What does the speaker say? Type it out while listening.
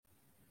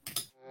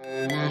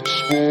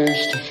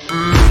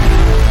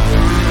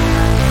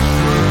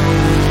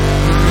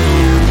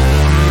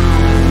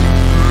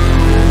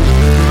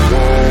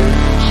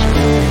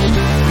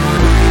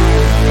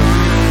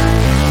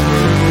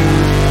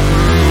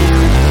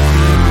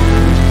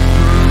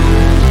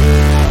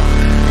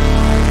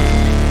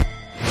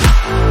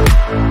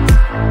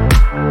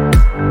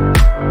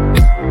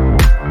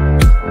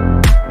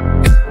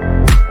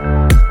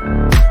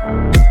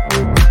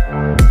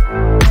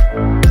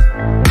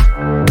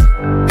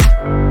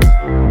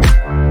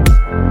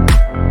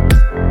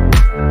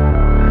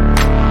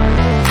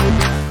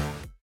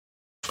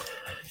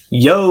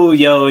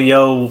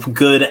Yo,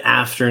 good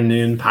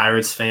afternoon,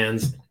 Pirates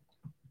fans.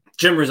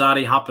 Jim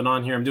Rosati hopping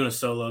on here. I'm doing a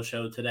solo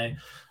show today.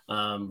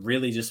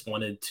 Really just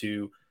wanted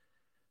to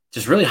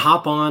really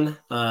hop on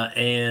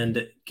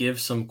and give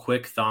some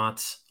quick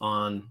thoughts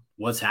on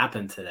what's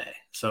happened today.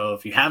 So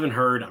if you haven't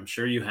heard, I'm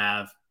sure you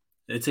have.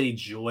 It's a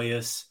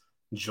joyous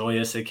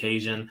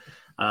occasion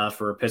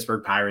for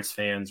Pittsburgh Pirates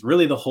fans,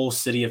 really the whole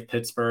city of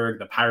Pittsburgh,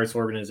 the Pirates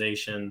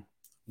organization,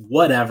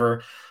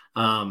 whatever.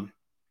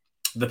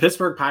 The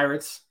Pittsburgh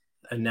Pirates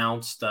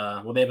announced, they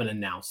haven't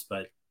announced,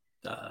 but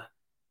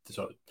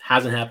so it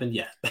hasn't happened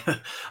yet,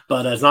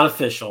 but it's not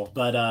official.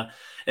 But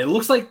it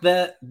looks like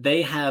that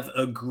they have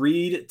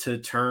agreed to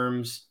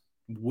terms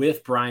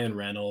with Bryan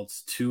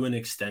Reynolds to an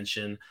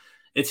extension.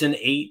 It's an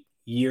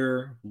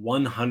 8-year,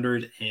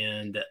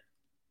 $108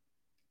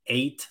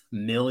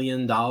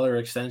 million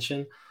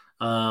extension.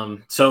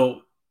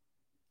 So,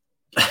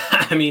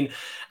 I mean,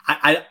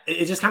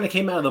 it just kind of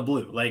came out of the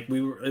blue. Like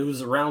it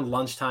was around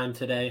lunchtime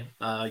today.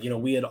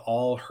 We had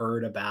all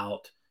heard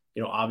about,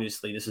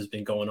 obviously this has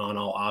been going on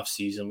all off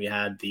season. We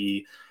had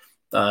the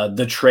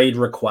trade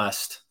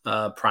request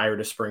prior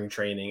to spring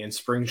training. In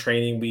spring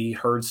training, we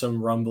heard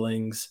some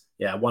rumblings.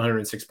 Yeah,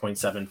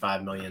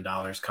 $106.75 million.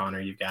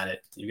 Connor, you got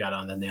it. You got it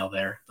on the nail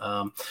there.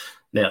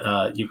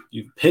 You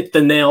hit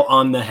the nail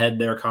on the head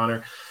there,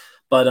 Connor.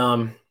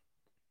 But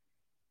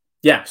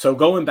yeah. So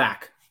going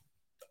back.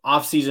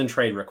 Off-season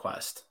trade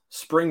request.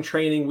 Spring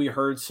training, we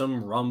heard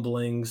some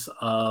rumblings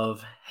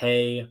of,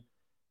 hey,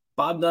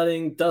 Bob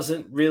Nutting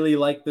doesn't really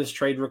like this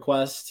trade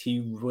request. He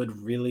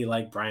would really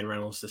like Bryan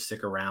Reynolds to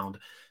stick around.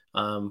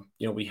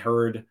 We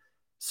heard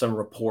some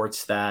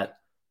reports that,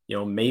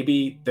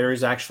 maybe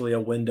there's actually a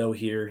window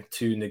here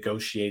to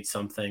negotiate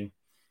something.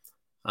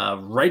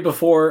 Right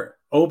before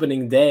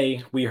opening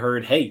day, we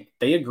heard, hey,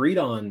 they agreed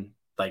on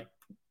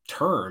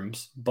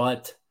terms,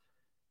 but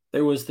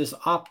there was this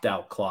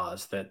opt-out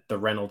clause that the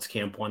Reynolds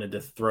camp wanted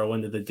to throw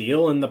into the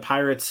deal, and the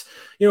Pirates,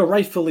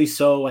 rightfully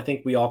so. I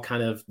think we all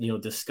kind of,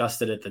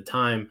 discussed it at the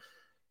time.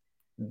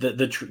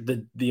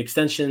 The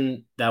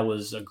extension that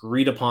was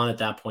agreed upon at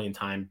that point in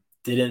time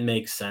didn't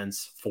make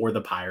sense for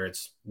the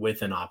Pirates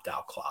with an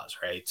opt-out clause,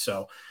 right?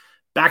 So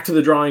back to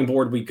the drawing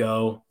board we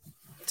go.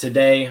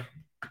 Today,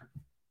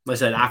 like I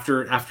said,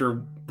 after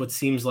what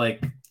seems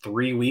like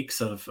 3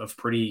 weeks of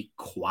pretty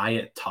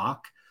quiet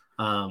talk,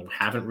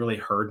 haven't really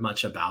heard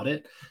much about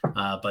it.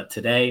 But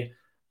today,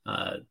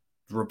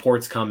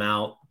 reports come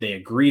out. They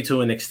agree to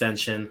an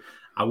extension.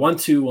 I want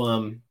to,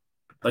 like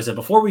I said,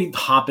 before we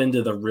hop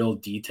into the real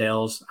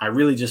details, I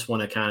really just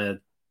want to kind of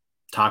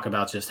talk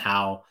about just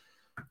how,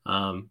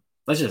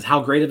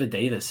 how great of a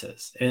day this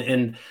is.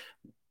 And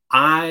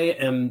I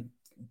am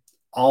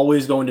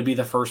always going to be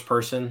the first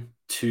person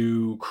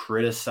to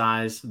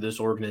criticize this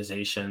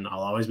organization. I'll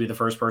always be the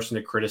first person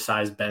to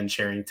criticize Ben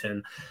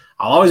Cherington.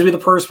 I'll always be the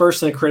first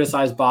person to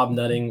criticize Bob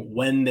Nutting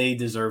when they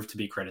deserve to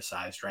be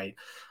criticized, right?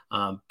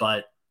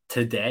 But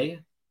today,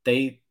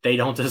 they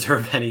don't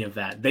deserve any of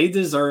that. They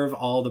deserve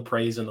all the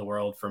praise in the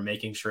world for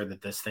making sure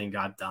that this thing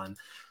got done.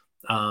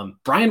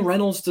 Bryan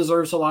Reynolds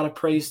deserves a lot of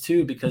praise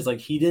too, because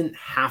he didn't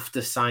have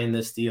to sign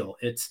this deal.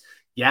 It's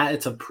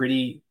a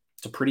pretty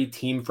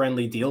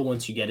team-friendly deal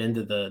once you get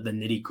into the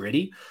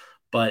nitty-gritty,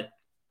 but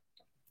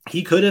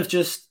he could have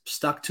just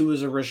stuck to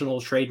his original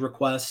trade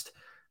request,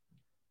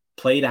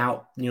 played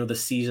out, the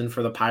season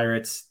for the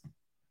Pirates,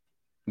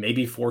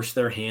 maybe force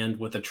their hand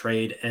with a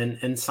trade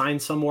and sign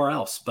somewhere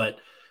else. But,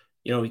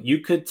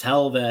 you could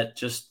tell that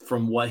just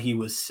from what he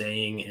was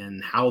saying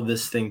and how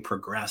this thing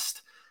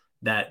progressed,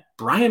 that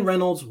Bryan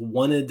Reynolds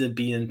wanted to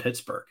be in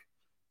Pittsburgh.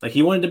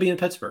 He wanted to be in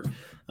Pittsburgh.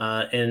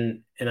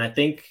 And I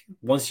think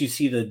once you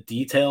see the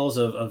details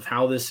of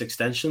how this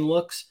extension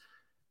looks,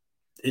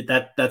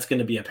 that's going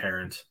to be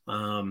apparent.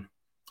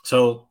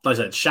 So like I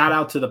said, shout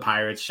out to the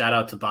Pirates, shout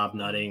out to Bob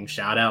Nutting,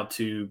 shout out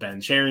to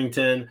Ben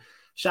Cherington,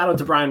 shout out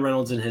to Bryan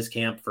Reynolds and his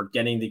camp for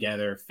getting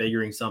together,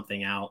 figuring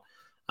something out.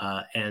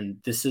 And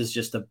this is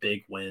just a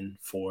big win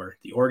for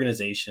the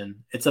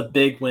organization. It's a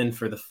big win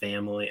for the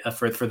family,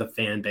 for the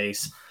fan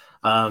base.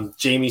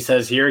 Jamie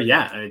says here,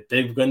 a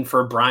big win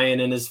for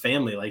Bryan and his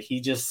family. He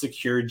just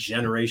secured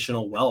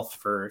generational wealth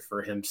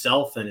for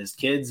himself and his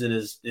kids and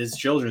his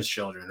children's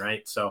children,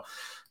 right? So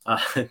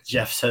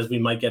Jeff says we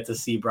might get to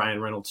see Bryan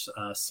Reynolds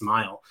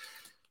smile.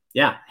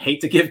 Yeah,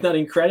 hate to give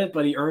Nutting credit,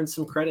 but he earned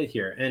some credit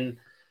here. And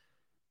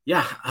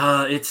yeah,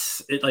 like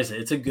I said,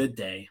 it's a good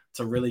day.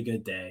 It's a really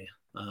good day.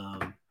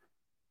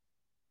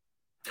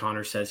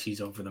 Connor says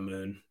he's over the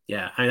moon.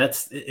 Yeah, I mean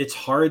it's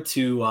hard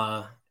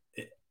to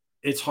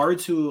it's hard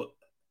to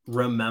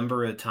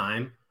remember a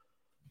time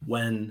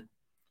when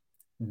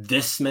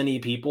this many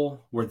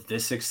people were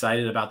this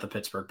excited about the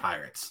Pittsburgh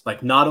Pirates.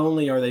 Like, not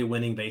only are they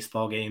winning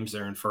baseball games,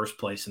 they're in first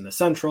place in the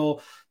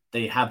Central,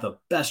 they have the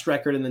best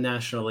record in the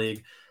National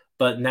League,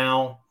 but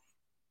now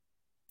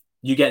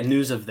you get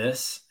news of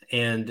this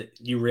and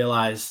you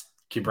realize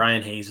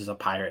Bryan Hayes is a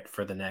Pirate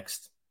for the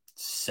next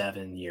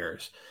 7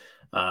 years.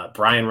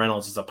 Bryan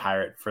Reynolds is a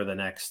Pirate for the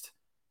next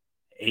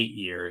 8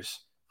 years.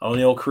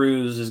 O'Neal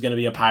Cruz is going to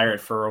be a Pirate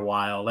for a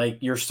while. Like,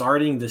 you're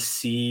starting to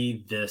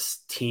see this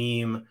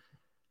team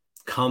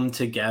come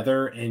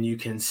together, and you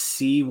can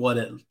see what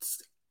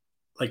it's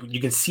like.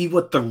 You can see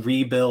what the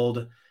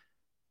rebuild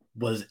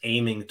was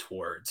aiming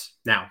towards.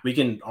 Now, we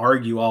can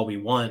argue all we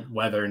want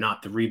whether or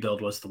not the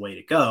rebuild was the way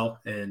to go,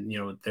 and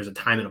there's a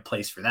time and a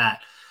place for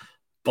that,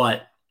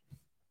 but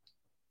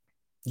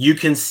you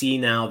can see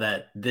now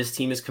that this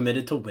team is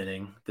committed to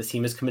winning. This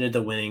team is committed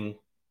to winning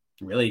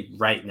really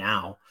right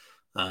now,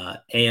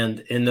 and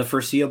in the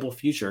foreseeable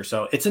future.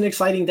 So it's an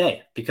exciting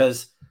day,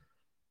 because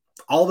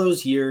all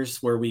those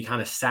years where we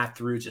kind of sat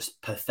through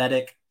just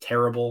pathetic,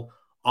 terrible,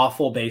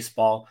 awful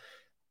baseball,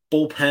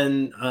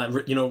 bullpen,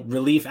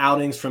 relief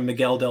outings from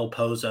Miguel Del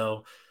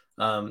Pozo,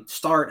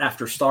 start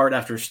after start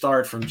after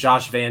start from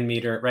Josh Van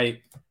Meter,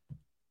 right?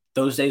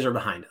 Those days are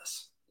behind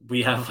us.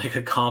 We have like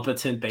a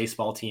competent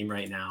baseball team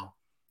right now.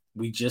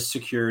 We just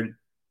secured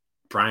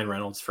Bryan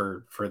Reynolds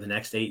for the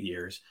next 8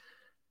 years.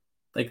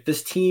 Like,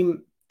 this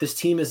team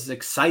is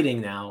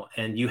exciting now,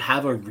 and you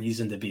have a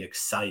reason to be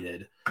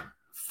excited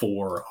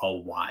for a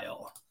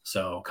while.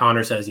 So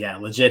Connor says, yeah,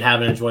 legit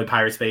haven't enjoyed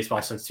Pirates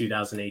baseball since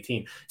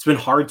 2018. It's been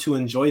hard to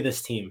enjoy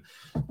this team.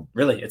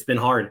 Really, it's been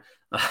hard.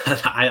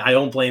 I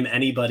don't blame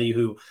anybody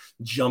who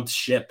jumped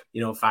ship,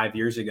 5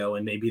 years ago,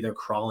 and maybe they're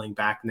crawling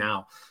back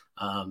now,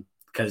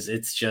 because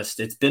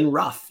it's been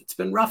rough. It's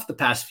been rough the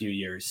past few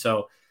years.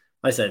 So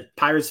like I said,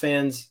 Pirates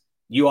fans,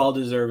 you all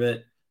deserve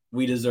it.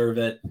 We deserve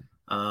it.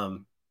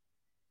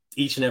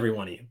 Each and every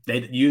one of you.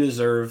 You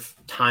deserve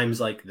times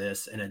like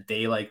this and a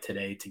day like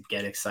today to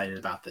get excited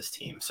about this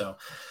team. So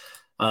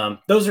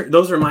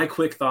those are my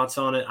quick thoughts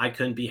on it. I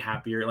couldn't be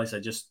happier. Like I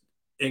said, just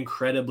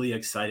incredibly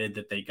excited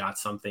that they got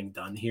something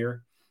done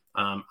here.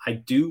 I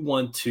do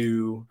want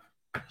to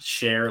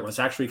share, let's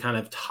actually kind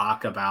of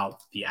talk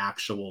about the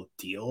actual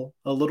deal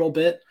a little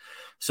bit.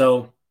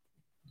 So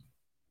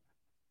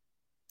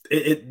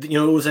it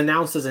was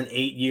announced as an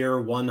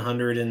 8-year,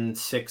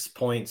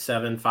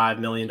 $106.75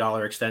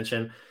 million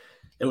extension.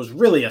 It was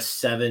really a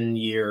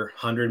 7-year,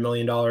 $100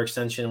 million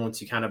extension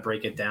once you kind of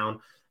break it down.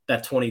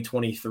 That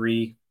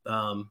 2023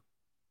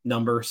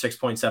 number,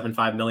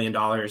 $6.75 million,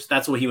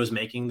 that's what he was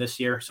making this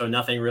year. So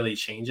nothing really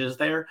changes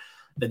there.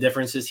 The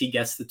difference is he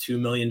gets the $2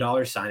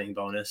 million signing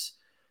bonus.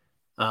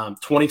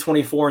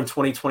 2024 and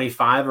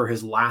 2025 are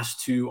his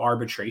last 2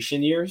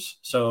 arbitration years.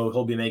 So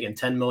he'll be making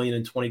 $10 million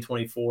in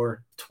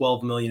 2024,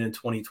 $12 million in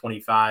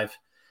 2025.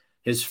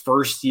 His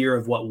first year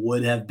of what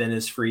would have been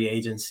his free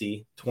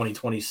agency,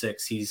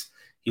 2026, he's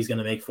going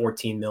to make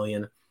 $14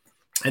 million.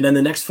 And then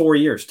the next 4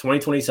 years,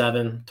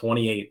 2027,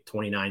 28,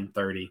 29,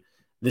 30,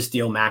 this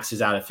deal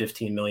maxes out at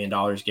 $15 million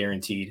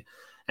guaranteed.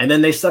 And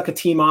then they stuck a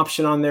team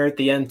option on there at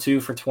the end too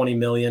for $20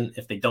 million.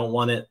 If they don't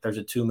want it, there's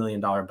a $2 million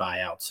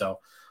buyout. So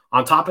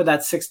on top of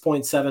that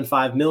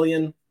 $6.75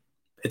 million,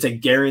 it's a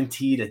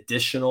guaranteed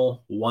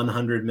additional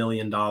 $100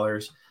 million.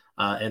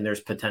 And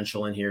there's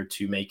potential in here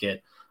to make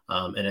it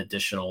an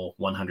additional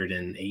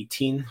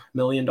 $118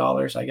 million,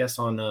 I guess,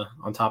 on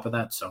top of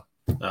that. So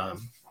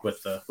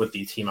with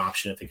the team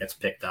option, if it gets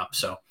picked up.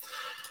 So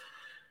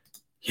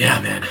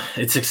yeah, man,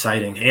 it's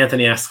exciting.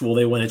 Anthony asks, will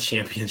they win a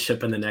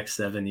championship in the next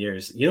 7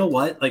 years? You know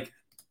what? Like,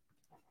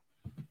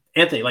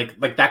 Anthony,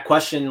 like that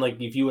question,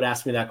 like if you would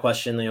ask me that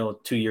question,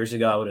 2 years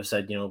ago, I would have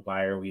said,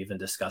 why are we even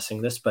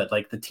discussing this? But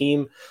like the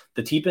team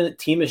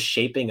is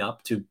shaping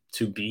up to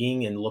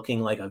being and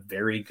looking like a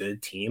very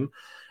good team.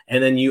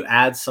 And then you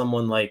add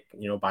someone like,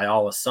 by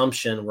all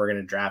assumption, we're going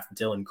to draft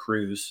Dylan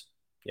Cruz.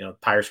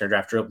 Pirates are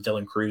going to draft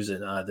Dylan Cruz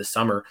this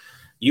summer.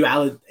 You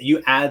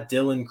add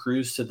Dylan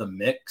Cruz to the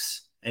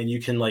mix, and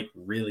you can like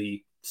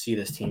really see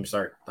this team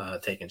start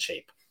taking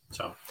shape.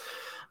 So,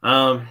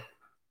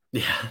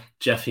 yeah,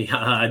 Jeffy,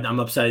 I'm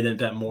upset I didn't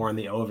bet more on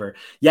the over.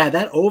 Yeah,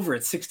 that over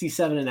at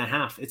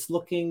 67.5. It's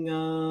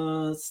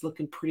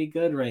looking pretty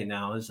good right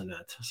now, isn't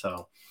it?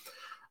 So,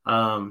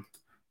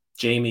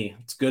 Jamie,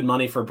 it's good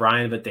money for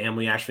Bryan, but damn,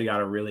 we actually got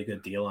a really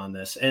good deal on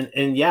this.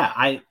 And yeah,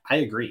 I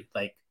agree.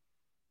 Like,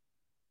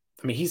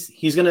 I mean,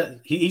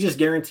 he just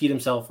guaranteed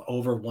himself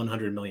over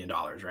 $100 million,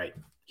 right?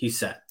 He's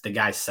set. The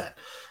guy's set.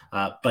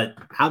 But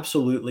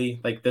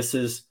absolutely, like this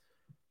is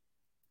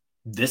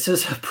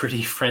a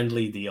pretty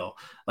friendly deal.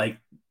 Like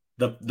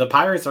the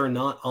Pirates are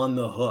not on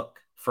the hook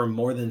for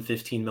more than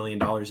 $15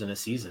 million in a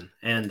season.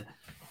 And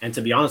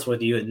to be honest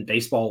with you, in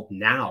baseball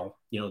now,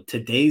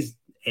 today's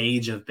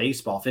age of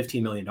baseball,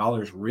 $15 million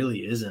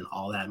really isn't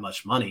all that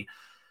much money.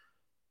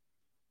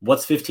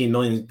 What's $15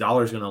 million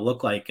going to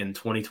look like in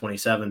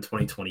 2027,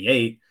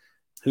 2028?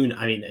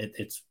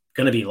 it's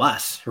going to be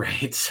less,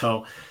 right?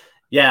 So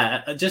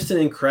yeah, just an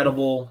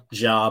incredible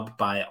job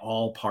by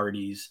all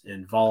parties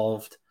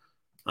involved.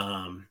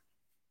 Um,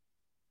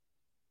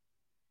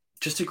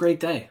 just a great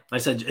day. Like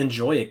I said,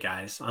 enjoy it,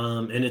 guys.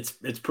 And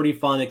it's pretty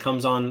fun. It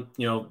comes on,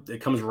 it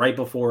comes right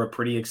before a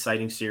pretty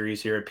exciting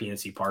series here at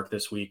PNC Park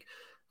this week.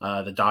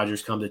 The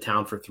Dodgers come to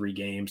town for 3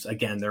 games.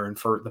 Again,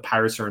 the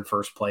Pirates are in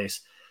first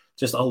place.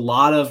 Just a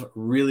lot of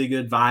really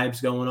good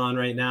vibes going on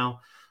right now.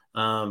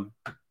 I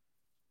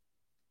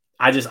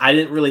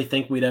didn't really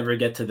think we'd ever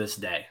get to this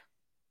day.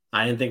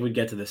 I didn't think we'd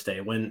get to this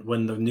day.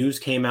 When the news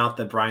came out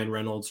that Bryan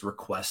Reynolds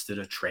requested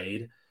a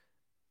trade,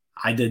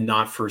 I did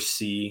not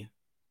foresee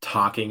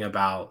talking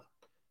about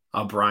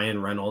a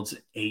Bryan Reynolds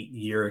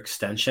 8-year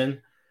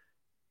extension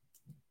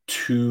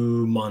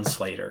 2 months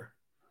later.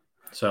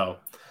 So,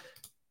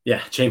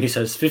 yeah, Jamie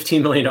says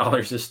 $15 million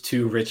is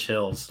too Rich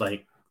Hills.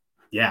 Like,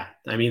 yeah,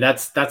 I mean,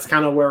 that's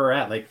kind of where we're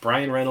at. Like,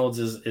 Bryan Reynolds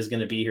is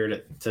going to be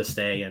here to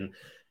stay, and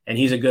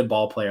he's a good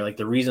ball player. Like,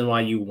 the reason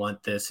why you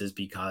want this is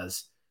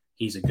because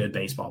he's a good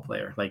baseball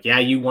player. Like, yeah,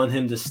 you want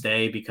him to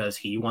stay because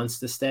he wants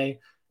to stay,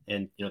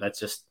 and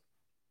that's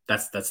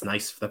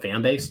nice for the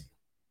fan base.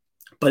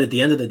 But at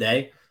the end of the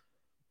day,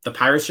 the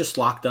Pirates just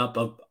locked up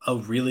a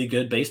really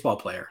good baseball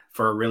player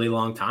for a really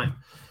long time.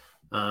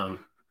 A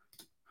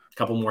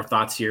couple more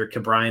thoughts here.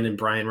 Bryan and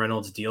Bryan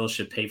Reynolds deals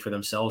should pay for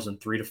themselves in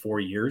 3 to 4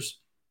 years,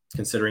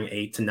 considering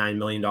 $8 to $9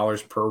 million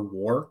per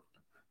WAR.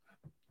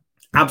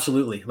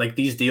 Absolutely. Like,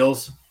 these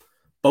deals,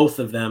 both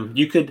of them,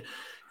 you could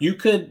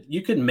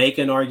make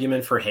an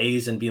argument for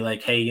Hayes and be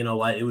like, hey, you know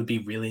what? It would be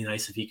really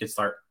nice if he could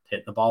start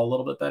hitting the ball a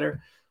little bit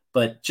better.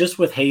 But just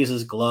with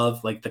Hayes's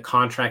glove, like, the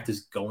contract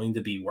is going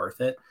to be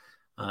worth it.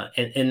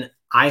 And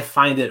I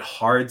find it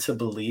hard to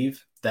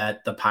believe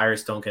that the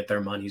Pirates don't get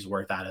their money's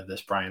worth out of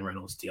this Bryan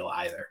Reynolds deal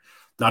either.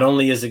 Not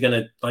only is it going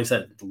to, like I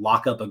said,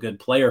 lock up a good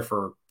player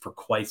for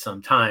quite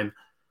some time,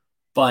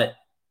 but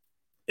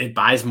it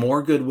buys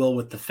more goodwill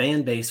with the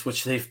fan base,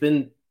 which they've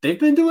been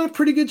doing a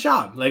pretty good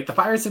job. Like, the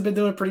Pirates have been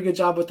doing a pretty good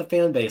job with the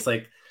fan base.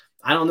 Like,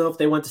 I don't know if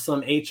they went to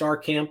some HR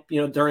camp,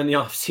 during the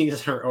off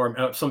season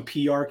or some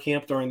PR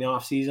camp during the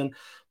off season,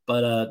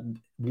 but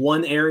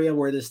one area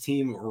where this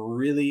team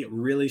really,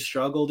 really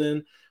struggled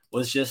in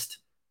was just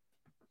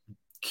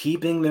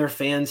keeping their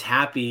fans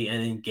happy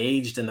and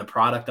engaged in the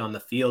product on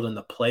the field and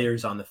the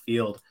players on the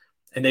field.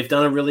 And they've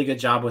done a really good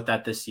job with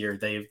that this year.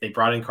 They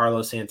brought in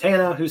Carlos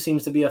Santana, who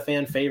seems to be a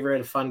fan favorite,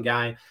 a fun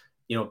guy.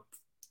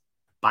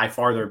 By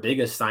far their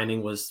biggest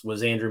signing was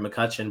Andrew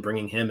McCutchen,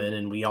 bringing him in,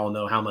 and we all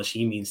know how much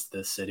he means to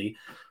this city.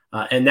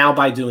 And now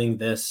by doing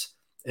this,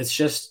 it's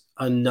just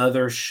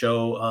another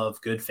show of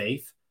good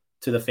faith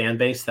to the fan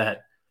base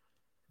that,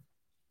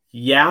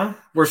 yeah,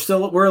 we're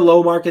a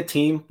low market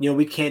team.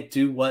 We can't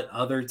do what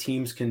other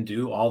teams can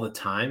do all the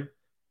time,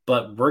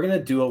 but we're going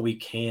to do what we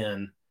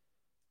can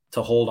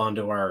to hold on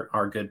to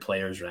our good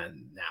players right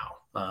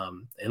now.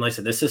 And like I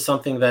said, this is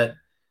something that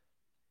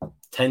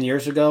 10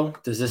 years ago,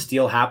 does this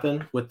deal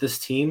happen with this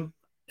team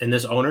and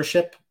this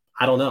ownership?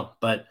 I don't know.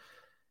 But,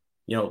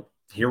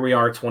 here we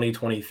are,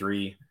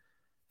 2023,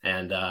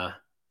 and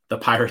the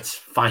Pirates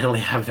finally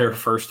have their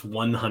first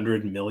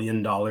 $100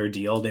 million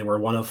deal. They were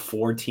one of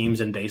 4 teams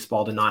in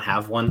baseball to not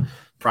have one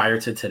prior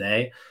to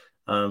today.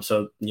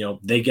 So,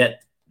 they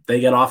get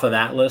off of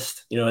that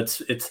list.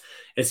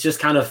 It's just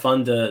kind of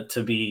fun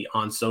to be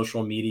on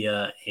social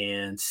media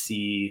and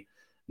see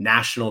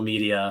national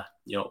media,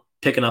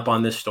 picking up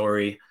on this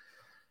story.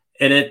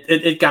 And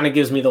it kind of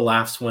gives me the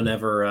laughs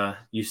whenever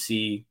you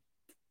see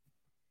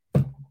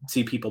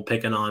people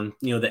picking on,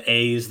 the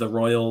A's, the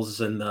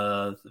Royals, and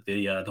the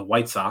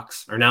White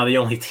Sox are now the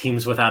only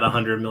teams without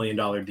 $100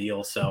 million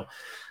deal. So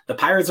the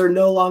Pirates are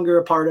no longer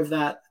a part of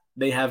that.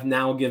 They have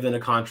now given a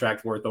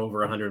contract worth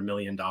over $100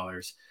 million.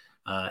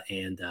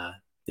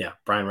 Yeah,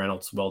 Bryan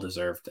Reynolds, well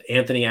deserved.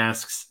 Anthony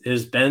asks,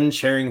 is Ben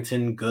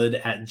Cherington good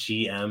at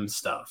GM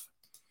stuff?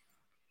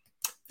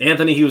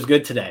 Anthony, he was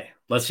good today.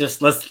 Let's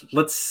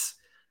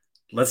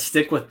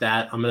stick with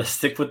that. I'm going to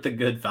stick with the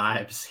good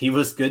vibes. He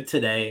was good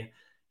today.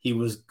 He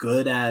was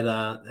good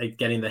at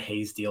getting the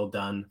Hayes deal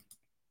done.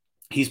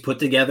 He's put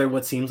together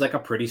what seems like a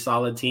pretty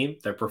solid team.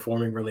 They're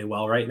performing really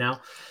well right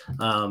now.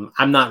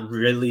 I'm not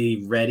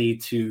really ready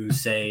to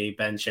say,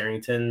 Ben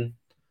Cherington,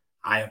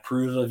 I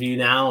approve of you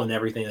now and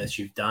everything that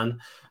you've done,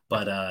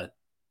 but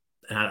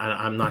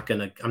I'm not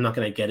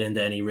gonna get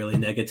into any really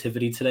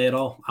negativity today at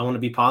all. I want to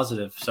be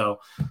positive. So,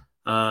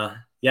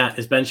 yeah,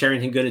 is Ben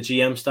Cherington good at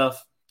GM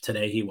stuff?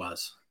 Today he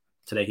was.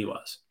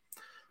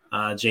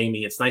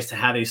 Jamie, it's nice to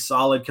have a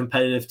solid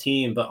competitive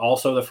team, but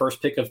also the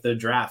first pick of the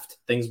draft.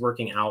 Things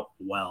working out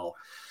well.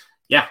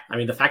 Yeah, I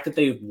mean, the fact that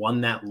they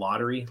won that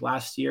lottery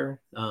last year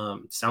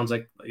sounds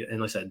like,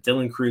 and like I said,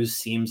 Dylan Cruz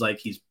seems like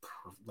he's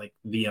like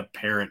the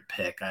apparent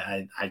pick.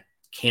 I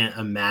can't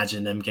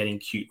imagine them getting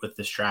cute with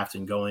this draft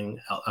and going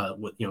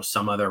with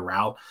some other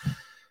route.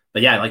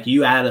 But yeah, like,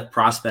 you add a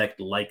prospect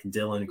like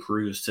Dylan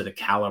Cruz to the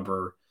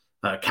caliber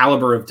of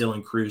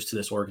Dylan Cruz to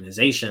this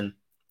organization,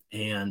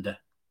 and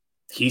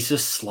he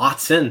just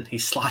slots in. He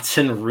slots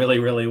in really,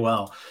 really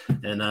well.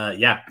 And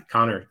yeah,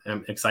 Connor,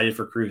 I'm excited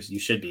for Cruz. You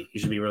should be. You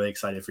should be really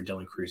excited for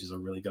Dylan Cruz. He's a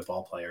really good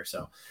ball player.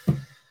 So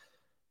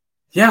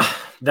yeah,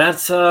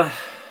 that's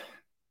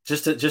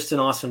just an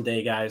awesome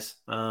day, guys.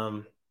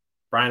 Bryan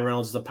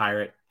Reynolds is a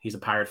Pirate. He's a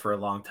Pirate for a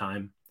long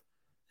time.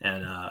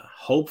 And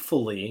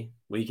hopefully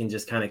we can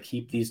just kind of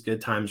keep these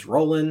good times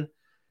rolling,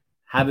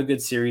 have a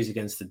good series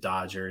against the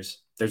Dodgers.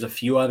 There's a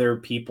few other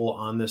people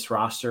on this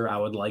roster I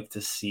would like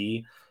to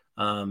see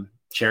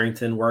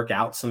Cherington work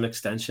out some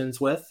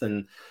extensions with.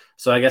 And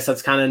so I guess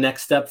that's kind of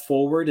next step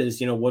forward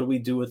is, what do we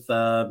do with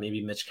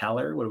maybe Mitch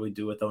Keller? What do we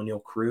do with O'Neal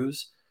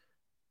Cruz?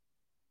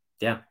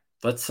 Yeah,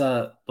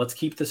 let's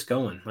keep this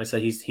going. Like I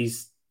said,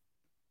 he's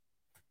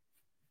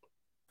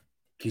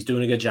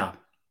doing a good job,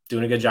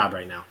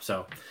 right now.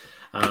 So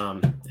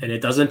and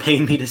it doesn't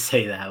pain me to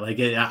say that. Like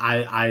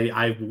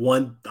I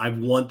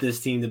want this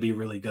team to be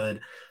really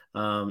good.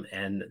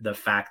 And the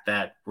fact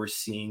that we're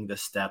seeing the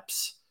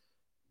steps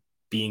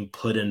being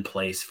put in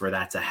place for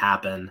that to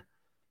happen,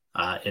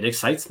 it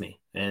excites me,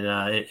 and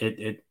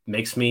it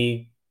makes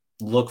me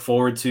look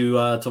forward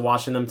to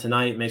watching them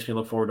tonight. It makes me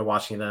look forward to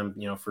watching them,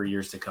 for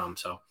years to come.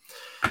 So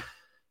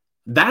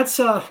that's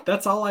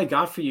all I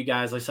got for you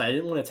guys. Like I said, I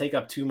didn't want to take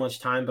up too much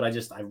time, but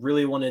I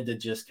really wanted to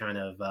just kind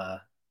of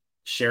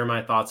share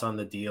my thoughts on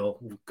the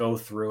deal, go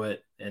through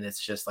it. And it's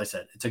just, like I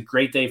said, it's a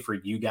great day for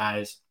you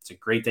guys. It's a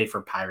great day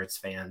for Pirates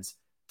fans.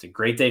 It's a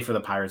great day for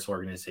the Pirates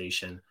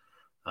organization.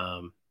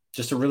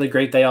 Just a really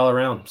great day all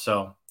around.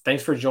 So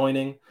thanks for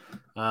joining.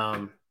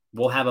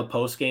 We'll have a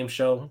post-game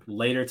show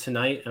later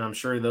tonight, and I'm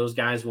sure those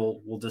guys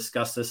will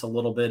discuss this a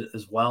little bit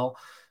as well.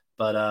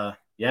 But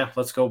yeah,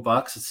 let's go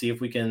Bucks. Let's see if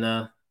we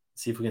can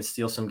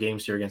steal some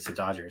games here against the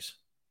Dodgers.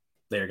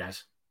 Later,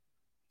 guys.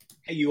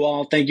 Hey, you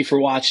all. Thank you for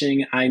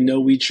watching. I know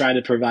we try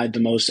to provide the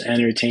most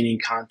entertaining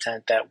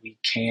content that we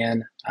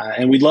can,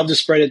 and we'd love to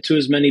spread it to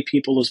as many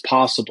people as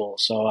possible.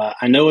 So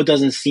I know it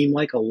doesn't seem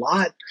like a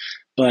lot,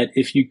 but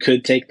if you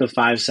could take the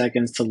 5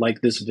 seconds to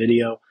like this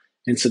video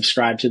and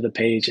subscribe to the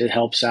page, it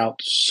helps out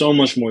so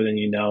much more than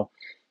you know.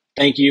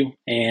 Thank you,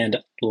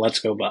 and let's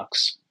go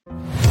Bucks.